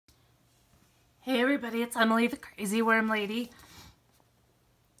Hey everybody, it's Emily, the Crazy Worm Lady.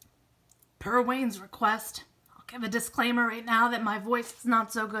 Per Wayne's request, I'll give a disclaimer right now that my voice is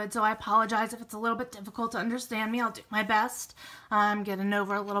not so good, so I apologize if it's a little bit difficult to understand me. I'll do my best. I'm getting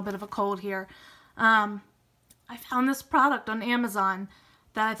over a little bit of a cold here. I found this product on Amazon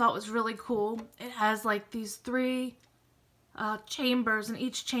that I thought was really cool. It has like these three chambers, and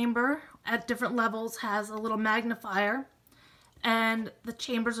each chamber at different levels has a little magnifier. And the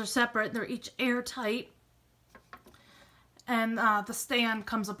chambers are separate. They're each airtight. And the stand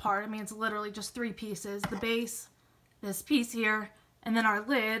comes apart. I mean, it's literally just three pieces. The base, this piece here, and then our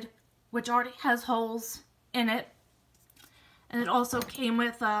lid, which already has holes in it. And it also came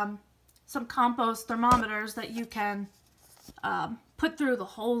with some compost thermometers that you can put through the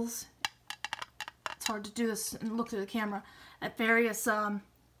holes. It's hard to do this and look through the camera. At various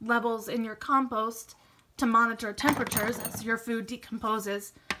levels in your compost, to monitor temperatures as your food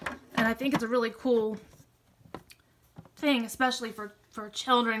decomposes. And I think it's a really cool thing, especially for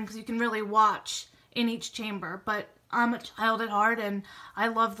children, because you can really watch in each chamber. But I'm a child at heart and I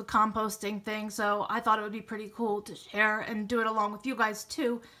love the composting thing, so I thought it would be pretty cool to share and do it along with you guys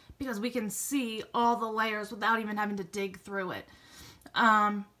too, because we can see all the layers without even having to dig through it. So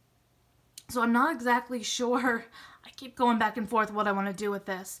I'm not exactly sure. I keep going back and forth what I want to do with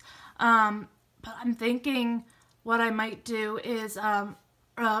this. But I'm thinking what I might do is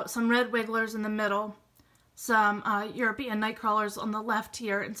some red wigglers in the middle, some European night crawlers on the left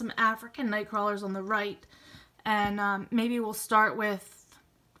here, and some African night crawlers on the right. And maybe we'll start with,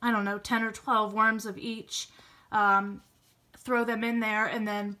 I don't know, 10 or 12 worms of each, throw them in there, and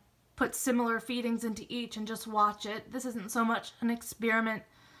then put similar feedings into each and just watch it. This isn't so much an experiment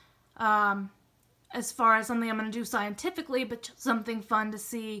as far as something I'm going to do scientifically, but just something fun to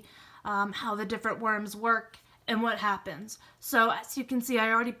see how the different worms work and what happens. So as you can see,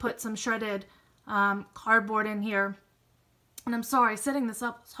 I already put some shredded cardboard in here. And I'm sorry, setting this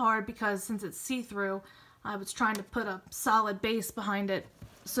up was hard because since it's see-through, I was trying to put a solid base behind it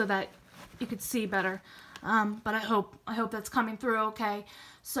so that you could see better. But I hope that's coming through okay.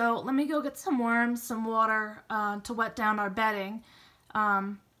 So let me go get some worms, some water to wet down our bedding.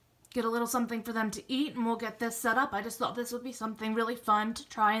 Get a little something for them to eat, and we'll get this set up. I just thought this would be something really fun to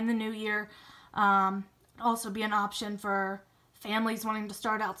try in the new year. Also be an option for families wanting to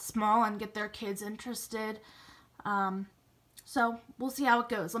start out small and get their kids interested. So we'll see how it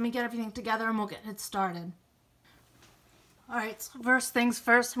goes. Let me get everything together and we'll get it started. Alright, so first things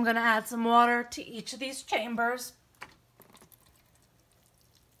first, I'm going to add some water to each of these chambers.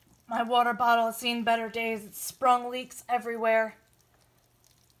 My water bottle has seen better days. It's sprung leaks everywhere.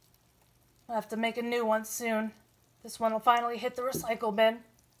 I'll have to make a new one soon. This one will finally hit the recycle bin.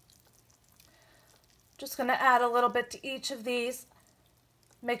 Just going to add a little bit to each of these.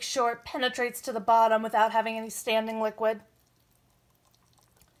 Make sure it penetrates to the bottom without having any standing liquid.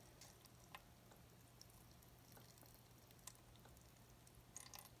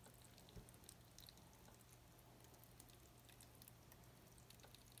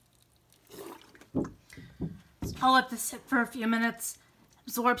 So I'll let this sit for a few minutes,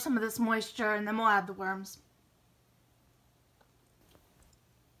 absorb some of this moisture, and then we'll add the worms.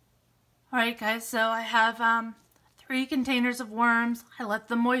 Alright guys, so I have 3 containers of worms. I let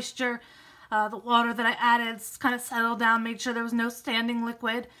the moisture, the water that I added kind of settle down, made sure there was no standing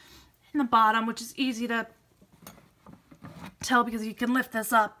liquid in the bottom, which is easy to tell because you can lift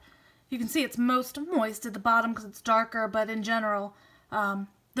this up. You can see it's most moist at the bottom because it's darker, but in general,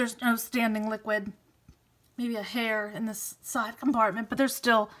 there's no standing liquid. Maybe a hair in this side compartment, but there's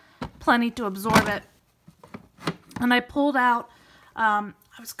still plenty to absorb it. And I pulled out, I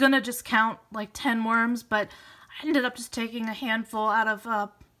was going to just count like 10 worms, but I ended up just taking a handful out of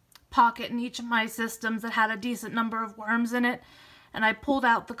a pocket in each of my systems that had a decent number of worms in it. And I pulled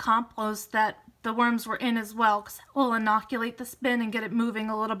out the compost that the worms were in as well, because it will inoculate the bin and get it moving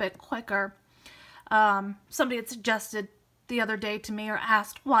a little bit quicker. Somebody had suggested the other day to me, or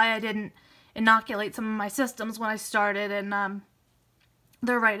asked why I didn't inoculate some of my systems when I started, and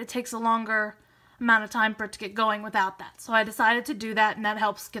they're right, it takes a longer amount of time for it to get going without that. So I decided to do that, and that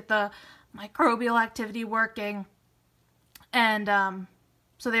helps get the microbial activity working, and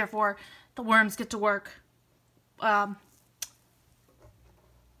so therefore the worms get to work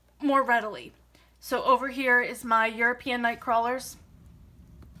more readily. So over here is my European night crawlers.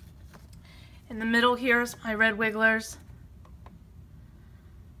 In the middle here is my red wigglers.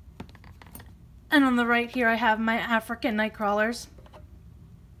 And on the right here I have my African night crawlers.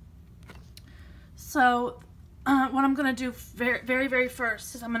 So what I'm going to do very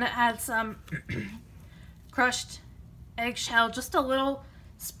first is I'm going to add some crushed eggshell, just a little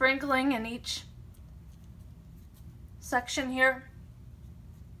sprinkling in each section here.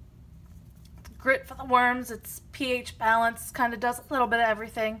 Grit for the worms, it's pH balance, kind of does a little bit of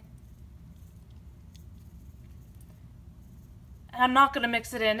everything. And I'm not going to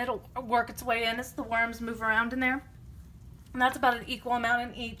mix it in, it'll work its way in as the worms move around in there. And that's about an equal amount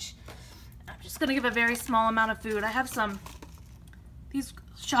in each. I'm just going to give a very small amount of food. I have some, these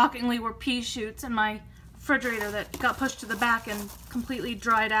shockingly were pea shoots in my refrigerator that got pushed to the back and completely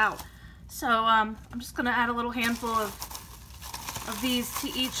dried out. So I'm just going to add a little handful of these to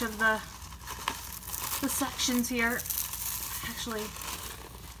each of the sections here. Actually,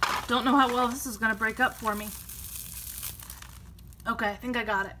 don't know how well this is going to break up for me. Okay, I think I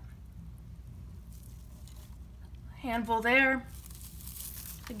got it. Handful there.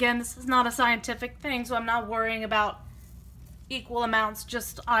 Again, this is not a scientific thing, so I'm not worrying about equal amounts,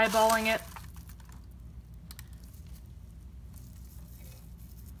 just eyeballing it.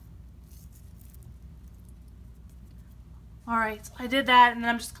 Alright, so I did that, and then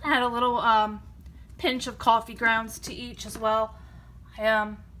I'm just going to add a little pinch of coffee grounds to each as well.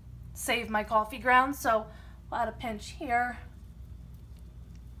 I save my coffee grounds, so I'll add a pinch here.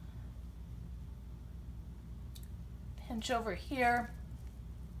 Pinch over here.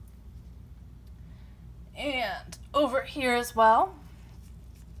 And over here as well.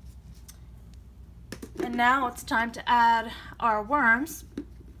 And now it's time to add our worms.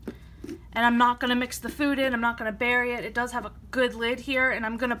 And I'm not going to mix the food in, I'm not going to bury it. It does have a good lid here, and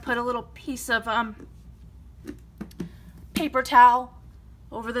I'm going to put a little piece of paper towel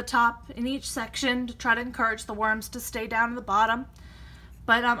over the top in each section to try to encourage the worms to stay down at the bottom.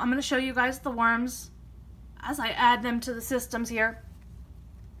 But I'm going to show you guys the worms as I add them to the systems here.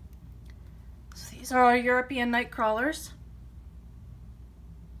 So these are our European night crawlers.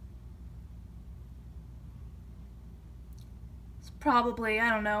 It's probably, I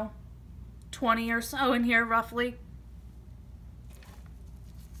don't know, 20 or so in here roughly.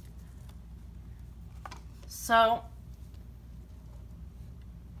 So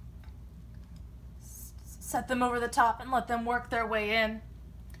set them over the top and let them work their way in.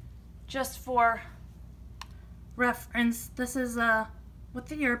 Just for reference, this is what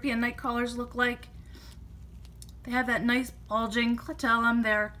the European night crawlers look like. They have that nice bulging clitellum.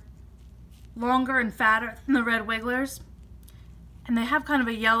 They're longer and fatter than the red wigglers, and they have kind of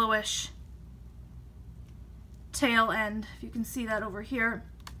a yellowish tail end, if you can see that over here.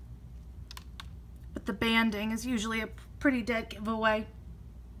 But the banding is usually a pretty dead giveaway.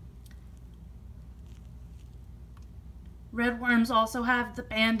 Red worms also have the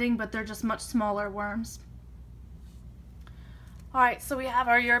banding, but they're just much smaller worms. Alright, so we have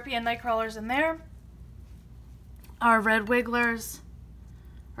our European night crawlers in there. Our red wigglers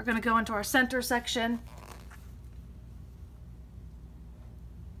are going to go into our center section.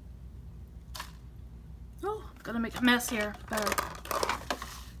 Oh, I'm going to make a mess here. Better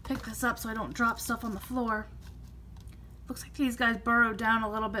pick this up so I don't drop stuff on the floor. Looks like these guys burrowed down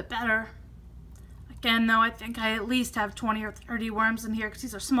a little bit better. Again, though, I think I at least have 20 or 30 worms in here because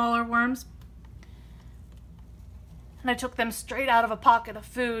these are smaller worms. And I took them straight out of a pocket of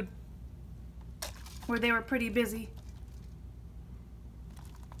food where they were pretty busy.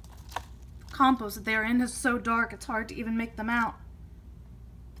 The compost that they're in is so dark it's hard to even make them out.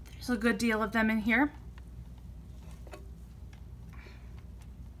 But there's a good deal of them in here.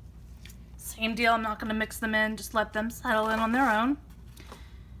 Same deal, I'm not going to mix them in, just let them settle in on their own.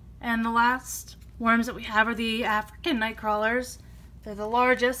 And the last worms that we have are the African night crawlers. They're the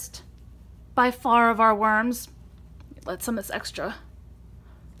largest by far of our worms. Let some of this extra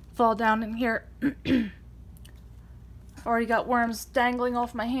fall down in here. I've already got worms dangling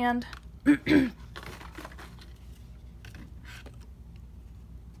off my hand. These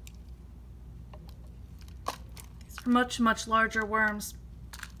are much, much larger worms.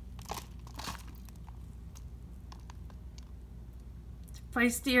 They're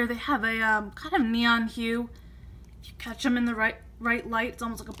feistier. They have a kind of neon hue. If you catch them in the right light, it's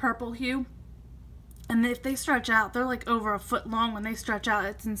almost like a purple hue. And if they stretch out, they're like over a foot long when they stretch out.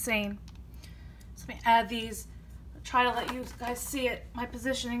 It's insane. So let me add these. I'll try to let you guys see it. My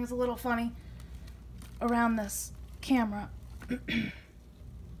positioning is a little funny around this camera.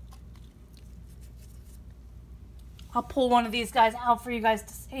 I'll pull one of these guys out for you guys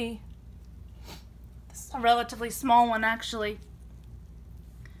to see. This is a relatively small one, actually.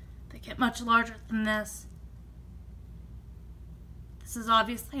 They get much larger than this. This is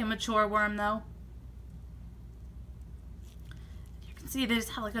obviously a mature worm, though. See, they just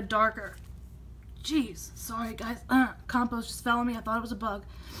have like a darker, jeez, sorry guys, compost just fell on me, I thought it was a bug.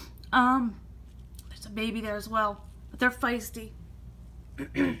 There's a baby there as well, but they're feisty.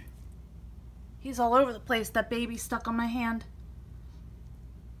 He's all over the place. That baby's stuck on my hand.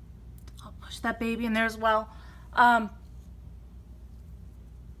 I'll push that baby in there as well.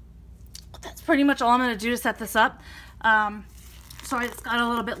 That's pretty much all I'm going to do to set this up. Sorry, it's got a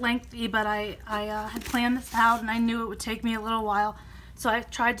little bit lengthy, but I had planned this out and I knew it would take me a little while. So I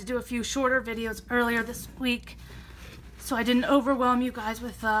tried to do a few shorter videos earlier this week so I didn't overwhelm you guys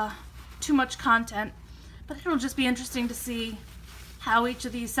with too much content. But it'll just be interesting to see how each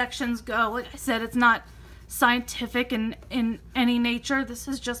of these sections go. Like I said, it's not scientific in any nature. This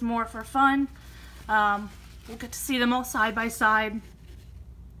is just more for fun. We'll get to see them all side by side.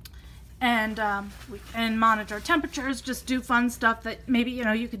 And we can monitor temperatures, just do fun stuff that maybe, you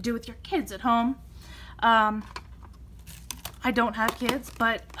know, you could do with your kids at home. I don't have kids,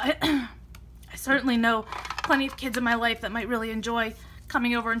 but I certainly know plenty of kids in my life that might really enjoy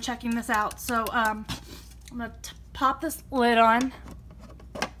coming over and checking this out. So I'm going to pop this lid on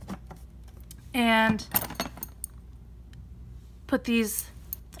and put these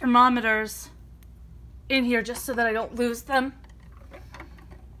thermometers in here just so that I don't lose them.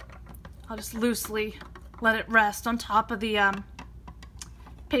 I'll just loosely let it rest on top of the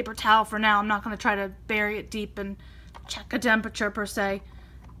paper towel for now. I'm not going to try to bury it deep and check a temperature per se,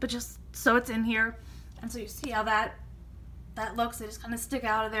 but just so it's in here. And so you see how that looks. They just kind of stick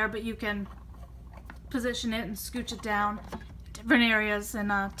out of there, but you can position it and scooch it down in different areas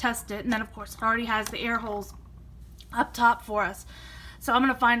and test it. And then of course it already has the air holes up top for us. So I'm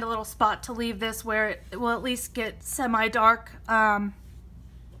going to find a little spot to leave this where it will at least get semi-dark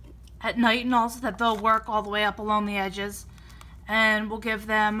at night, and also that they'll work all the way up along the edges. And we'll give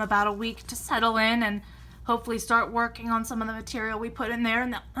them about a week to settle in and hopefully start working on some of the material we put in there.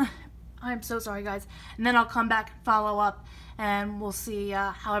 And I'm so sorry, guys. And then I'll come back and follow up and we'll see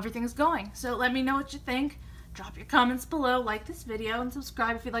how everything's going. So let me know what you think. Drop your comments below, like this video, and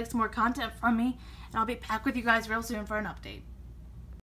subscribe if you'd like some more content from me. And I'll be back with you guys real soon for an update.